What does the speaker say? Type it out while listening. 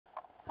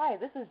Hi,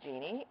 this is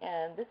Jeannie,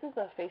 and this is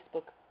a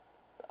Facebook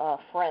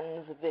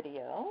Friends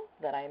video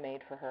that I made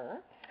for her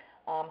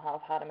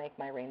of how to make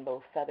my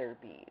rainbow feather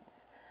beads.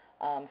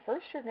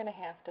 First, you're going to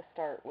have to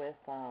start with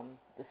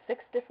the 6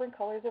 different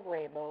colors of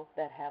rainbow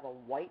that have a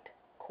white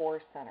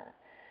core center.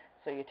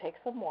 So you take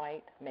some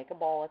white, make a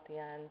ball at the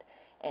end,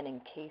 and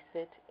encase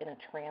it in a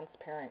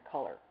transparent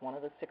color, one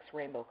of the 6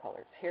 rainbow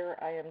colors. Here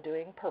I am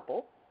doing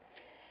purple,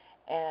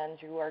 and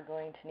you are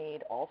going to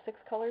need all 6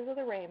 colors of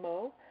the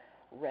rainbow: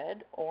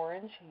 red,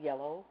 orange,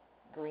 yellow,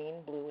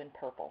 green, blue, and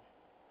purple.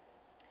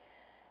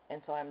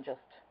 And so I'm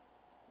just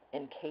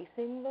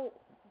encasing the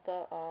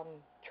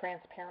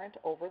transparent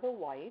over the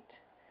white,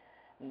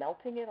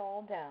 melting it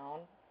all down,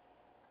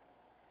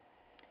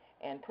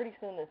 and pretty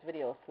soon this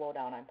video will slow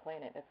down. I'm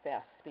playing it at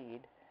fast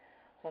speed.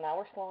 So now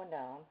we're slowing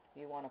down.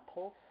 You want to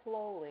pull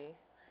slowly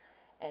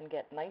and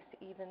get nice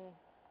even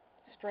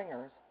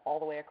stringers all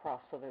the way across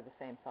so they're the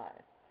same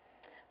size.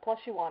 Plus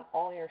you want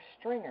all your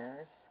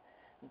stringers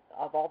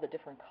of all the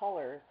different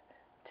colors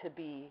to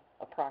be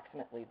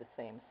approximately the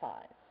same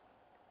size,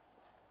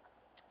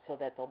 so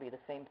that they'll be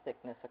the same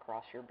thickness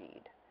across your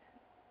bead.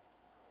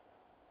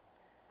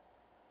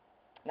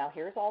 Now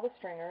here's all the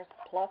stringers,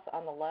 plus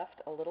on the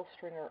left a little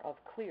stringer of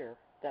clear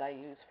that I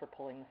use for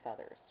pulling the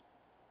feathers.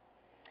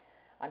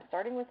 I'm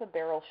starting with a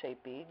barrel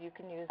shaped bead. You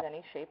can use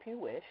any shape you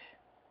wish,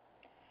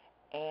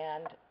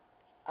 and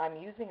I'm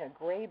using a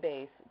gray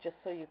base just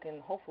so you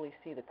can hopefully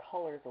see the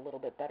colors a little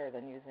bit better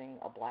than using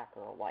a black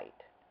or a white.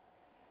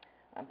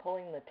 I'm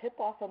pulling the tip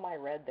off of my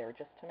red there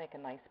just to make a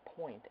nice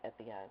point at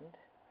the end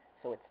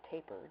so it's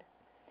tapered,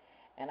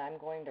 and I'm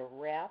going to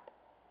wrap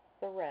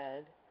the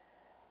red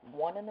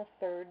 1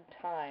 1/3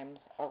 times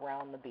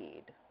around the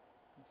bead.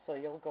 So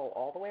you'll go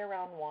all the way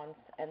around once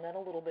and then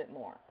a little bit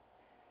more,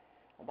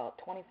 about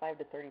 25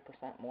 to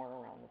 30% more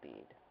around the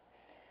bead.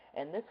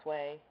 And this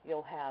way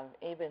you'll have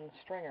even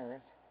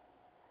stringers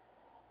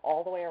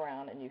all the way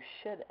around, and you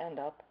should end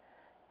up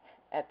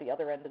at the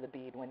other end of the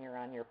bead when you're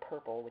on your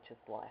purple, which is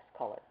the last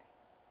color.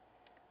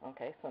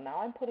 Okay, so now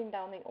I'm putting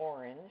down the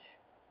orange.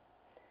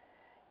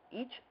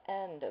 Each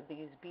end of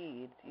these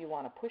beads you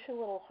want to push a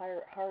little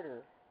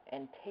harder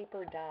and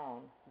taper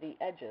down the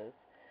edges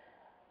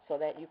so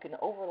that you can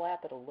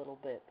overlap it a little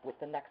bit with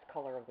the next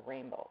color of the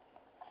rainbow.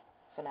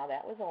 So now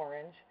that was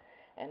orange,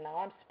 and now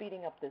I'm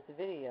speeding up this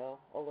video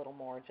a little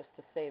more just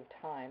to save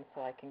time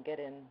so I can get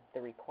in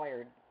the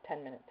required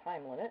 10-minute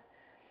time limit.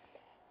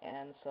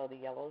 And so the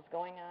yellow's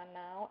going on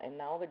now, and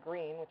now the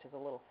green, which is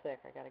a little thick.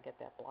 I got to get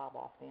that blob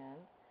off the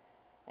end,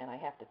 and I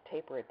have to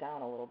taper it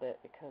down a little bit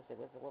because it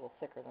was a little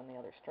thicker than the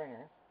other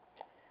stringers.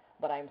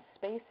 But I'm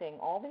spacing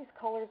all these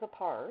colors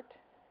apart.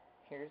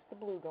 Here's the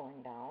blue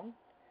going down,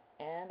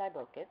 and I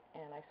broke it,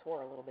 and I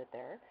swore a little bit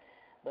there,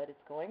 but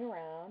it's going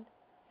around,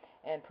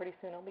 and pretty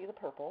soon it'll be the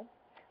purple.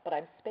 But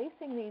I'm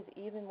spacing these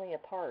evenly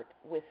apart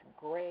with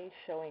gray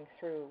showing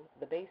through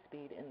the base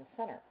bead in the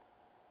center.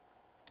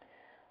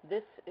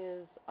 This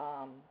is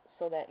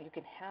so that you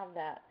can have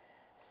that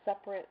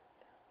separate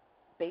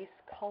base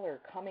color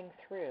coming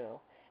through,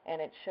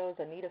 and it shows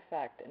a neat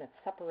effect, and it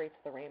separates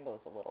the rainbows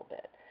a little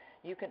bit.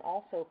 You can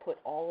also put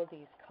all of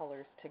these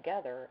colors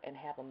together and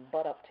have them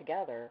butt up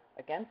together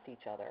against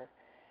each other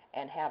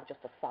and have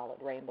just a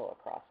solid rainbow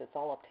across. It's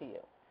all up to you.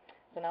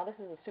 So now this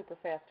is a super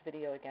fast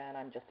video again.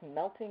 I'm just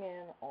melting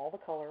in all the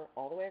color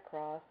all the way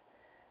across,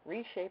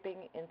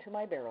 reshaping into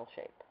my barrel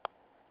shape.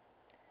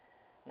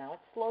 Now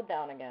it's slowed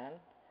down again.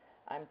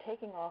 I'm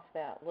taking off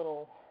the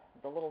little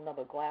nub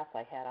of glass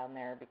I had on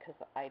there because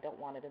I don't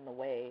want it in the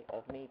way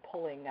of me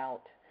pulling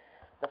out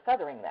the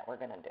feathering that we're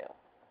going to do.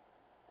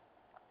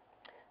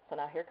 So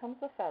now here comes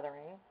the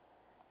feathering.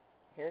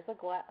 Here's the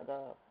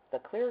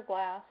clear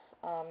glass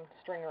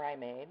stringer I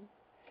made.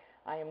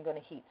 I am going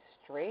to heat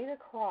straight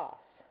across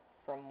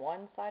from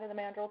one side of the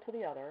mandrel to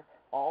the other,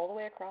 all the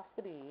way across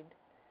the bead,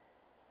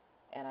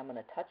 and I'm going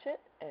to touch it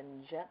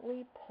and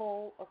gently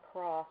pull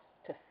across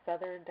to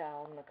feather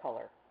down the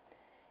color.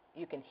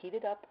 You can heat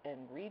it up and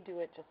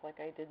redo it just like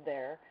I did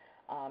there.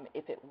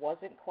 If it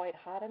wasn't quite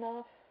hot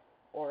enough,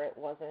 or it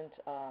wasn't,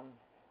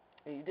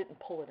 you didn't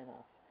pull it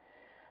enough.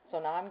 So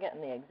now I'm getting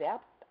the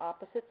exact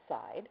opposite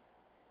side,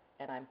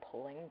 and I'm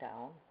pulling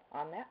down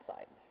on that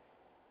side.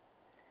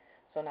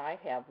 So now I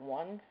have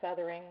one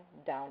feathering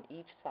down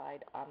each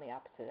side on the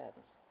opposite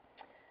ends.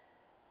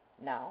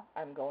 Now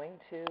I'm going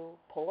to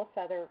pull a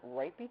feather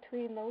right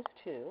between those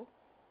two.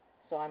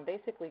 So I'm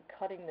basically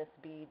cutting this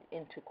bead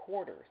into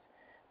quarters,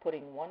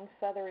 putting one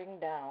feathering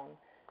down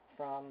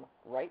from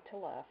right to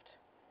left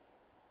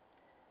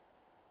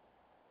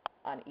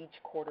on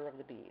each quarter of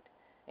the bead.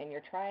 And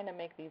you're trying to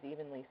make these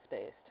evenly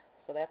spaced.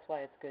 So that's why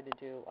it's good to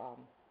do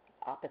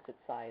opposite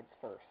sides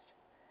first.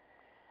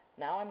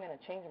 Now I'm going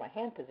to change my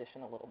hand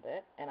position a little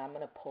bit, and I'm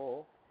going to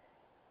pull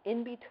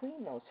in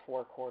between those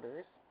 4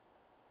 quarters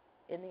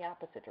in the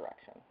opposite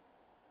direction.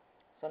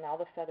 So now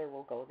the feather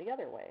will go the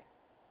other way.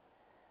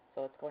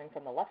 So it's going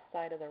from the left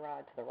side of the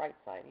rod to the right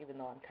side, even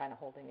though I'm kind of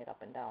holding it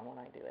up and down when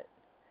I do it.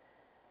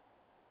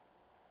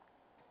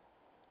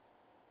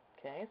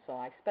 Okay, so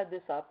I sped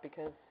this up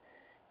because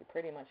you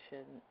pretty much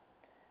should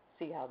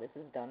see how this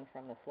is done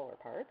from the slower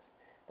parts.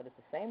 But it's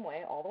the same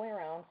way all the way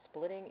around,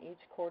 splitting each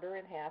quarter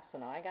in half. So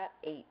now I got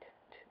 8,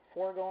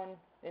 4 going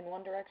in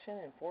one direction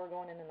and 4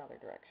 going in another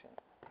direction.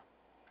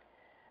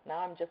 Now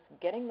I'm just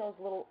getting those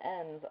little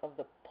ends of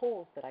the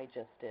pulls that I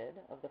just did,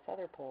 of the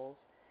feather pulls,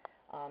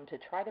 to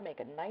try to make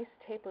a nice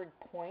tapered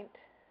point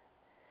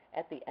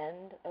at the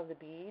end of the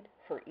bead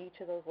for each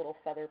of those little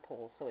feather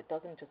pulls, so it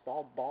doesn't just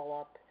all ball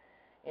up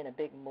in a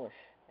big mush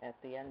at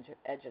the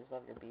edges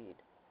of your bead.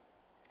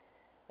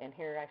 And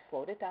here I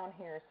slowed it down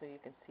here so you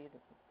can see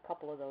a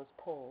couple of those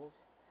pulls.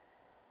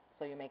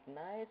 So you make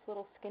nice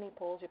little skinny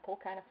pulls. You pull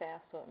kind of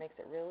fast so it makes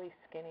it really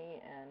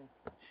skinny and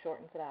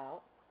shortens it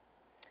out.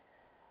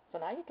 So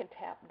now you can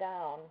tap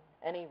down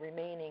any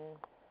remaining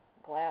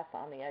glass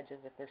on the edges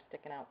if they're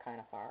sticking out kind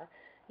of far.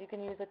 You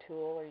can use a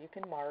tool or you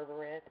can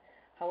marver it,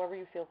 however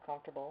you feel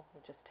comfortable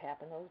with just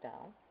tapping those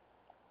down.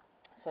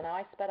 So now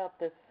I sped up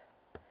this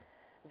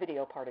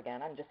video part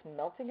again. I'm just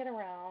melting it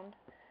around.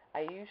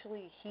 I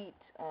usually heat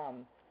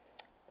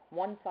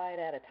one side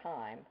at a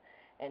time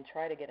and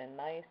try to get a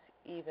nice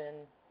even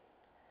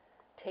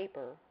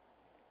taper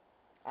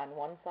on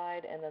one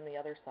side and then the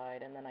other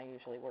side, and then I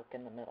usually work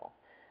in the middle.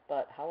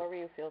 But however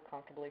you feel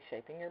comfortably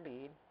shaping your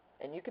bead,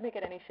 and you can make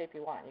it any shape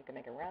you want. You can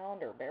make it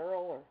round or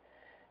barrel, or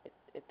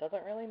it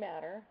doesn't really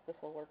matter. This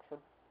will work for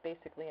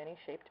basically any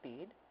shaped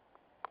bead.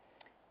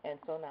 And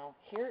so now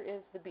here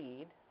is the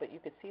bead, but you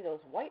could see those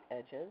white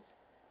edges,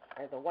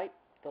 or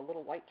the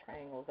little white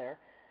triangles there.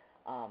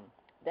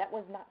 That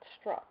was not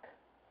struck.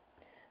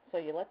 So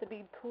you let the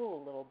bead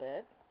cool a little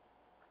bit,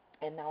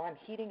 and now I'm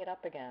heating it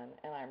up again,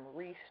 and I'm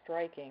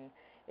restriking.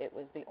 It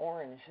was the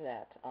orange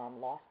that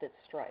lost its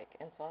strike,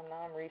 and so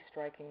now I'm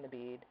restriking the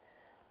bead.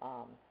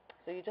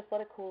 So you just let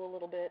it cool a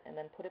little bit, and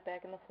then put it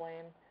back in the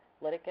flame,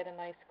 let it get a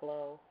nice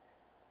glow,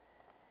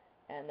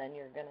 and then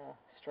you're going to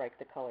strike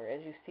the color.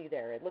 As you see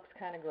there, it looks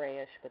kind of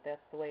grayish, but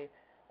that's the way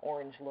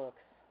orange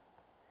looks.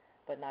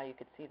 But now you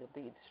can see the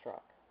bead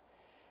struck.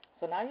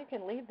 So now you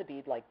can leave the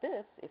bead like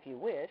this if you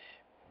wish,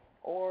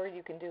 or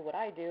you can do what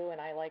I do,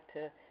 and I like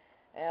to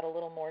add a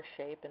little more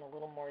shape and a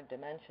little more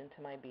dimension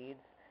to my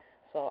beads.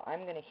 So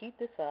I'm going to heat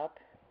this up,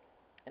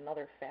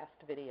 another fast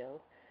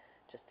video,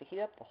 just to heat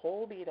up the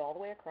whole bead all the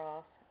way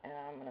across, and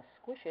I'm going to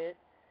squish it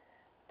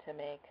to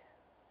make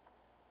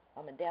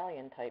a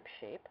medallion type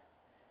shape.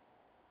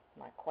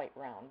 Not quite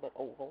round, but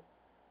oval.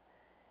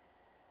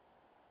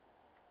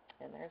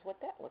 And there's what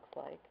that looks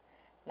like.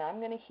 Now I'm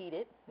going to heat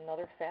it,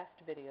 another fast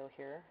video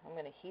here. I'm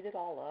going to heat it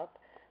all up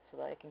so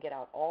that I can get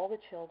out all the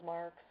chilled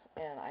marks,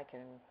 and I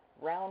can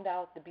round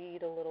out the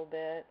bead a little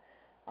bit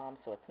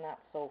so it's not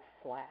so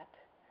flat.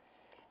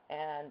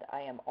 And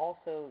I am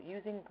also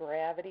using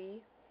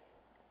gravity,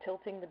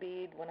 tilting the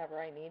bead whenever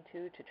I need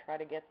to try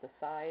to get the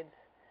sides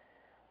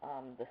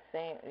the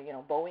same,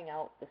 bowing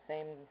out the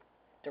same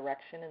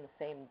direction and the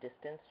same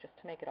distance, just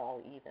to make it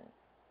all even.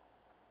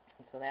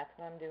 And so that's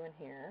what I'm doing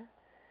here,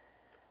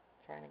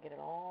 trying to get it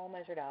all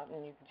measured out.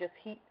 And you just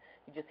heat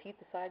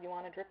the side you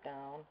want to drip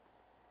down.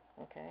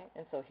 Okay,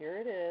 and so here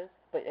it is,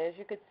 but as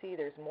you could see,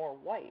 there's more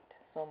white,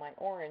 so my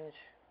orange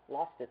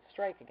lost its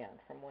strike again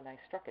from when I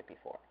struck it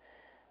before.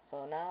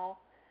 So now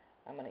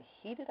I'm going to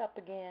heat it up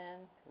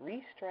again,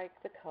 restrike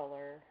the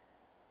color,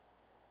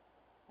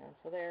 and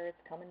so there it's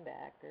coming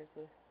back. There's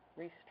the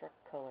restruck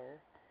color.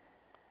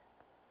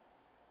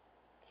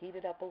 Heat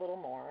it up a little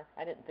more.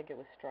 I didn't think it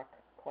was struck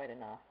quite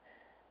enough,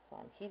 so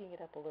I'm heating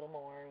it up a little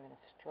more. I'm going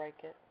to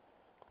strike it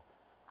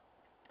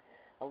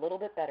a little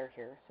bit better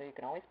here, so you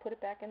can always put it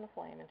back in the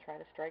flame and try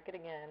to strike it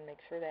again. Make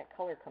sure that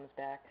color comes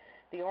back.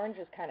 The orange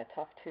is kind of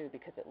tough too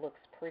because it looks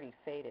pretty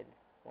faded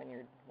when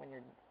you're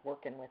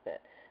working with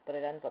it, but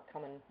it ends up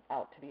coming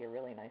out to be a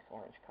really nice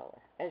orange color,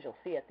 as you'll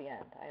see at the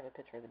end. I have a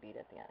picture of the bead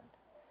at the end.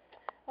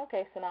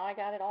 Okay, so now I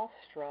got it all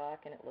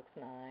struck and it looks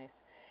nice,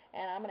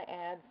 and I'm going to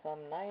add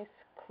some nice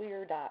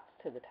clear dots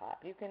to the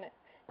top. You can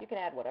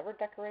add whatever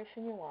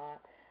decoration you want,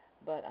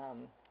 but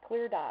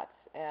clear dots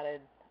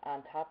added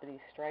on top of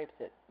these stripes,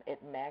 it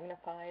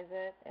magnifies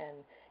it and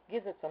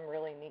gives it some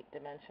really neat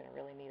dimension,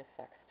 really neat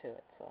effects to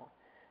it. So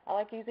I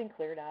like using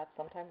clear dots.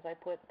 Sometimes I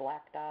put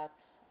black dots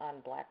on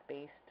black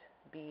based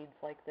beads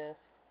like this,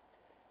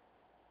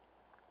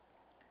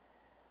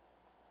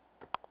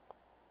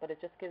 but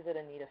it just gives it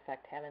a neat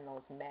effect having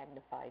those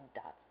magnified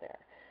dots there,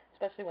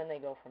 especially when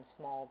they go from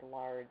small to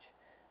large,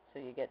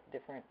 so you get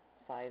different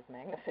size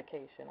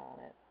magnification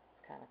on it.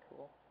 It's kind of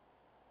cool.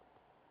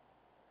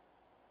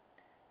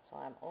 So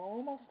I'm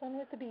almost done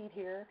with the bead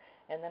here,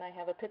 and then I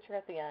have a picture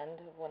at the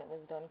end of when it was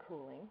done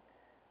cooling.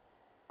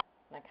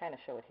 And I kind of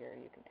show it here.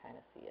 You can kind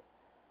of see it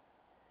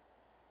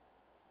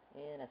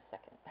in a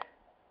second.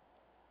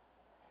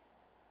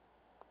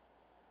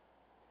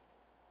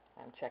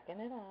 I'm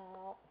checking it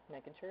out,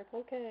 making sure it's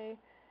okay,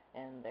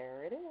 and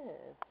there it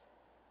is.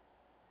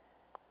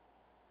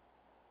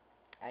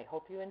 I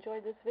hope you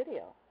enjoyed this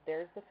video.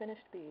 There's the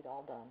finished bead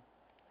all done,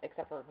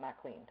 except for not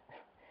cleaned.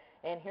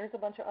 And here's a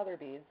bunch of other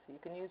beads. You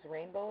can use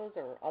rainbows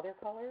or other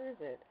colors.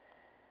 It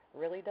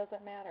really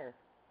doesn't matter.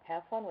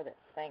 Have fun with it.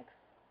 Thanks.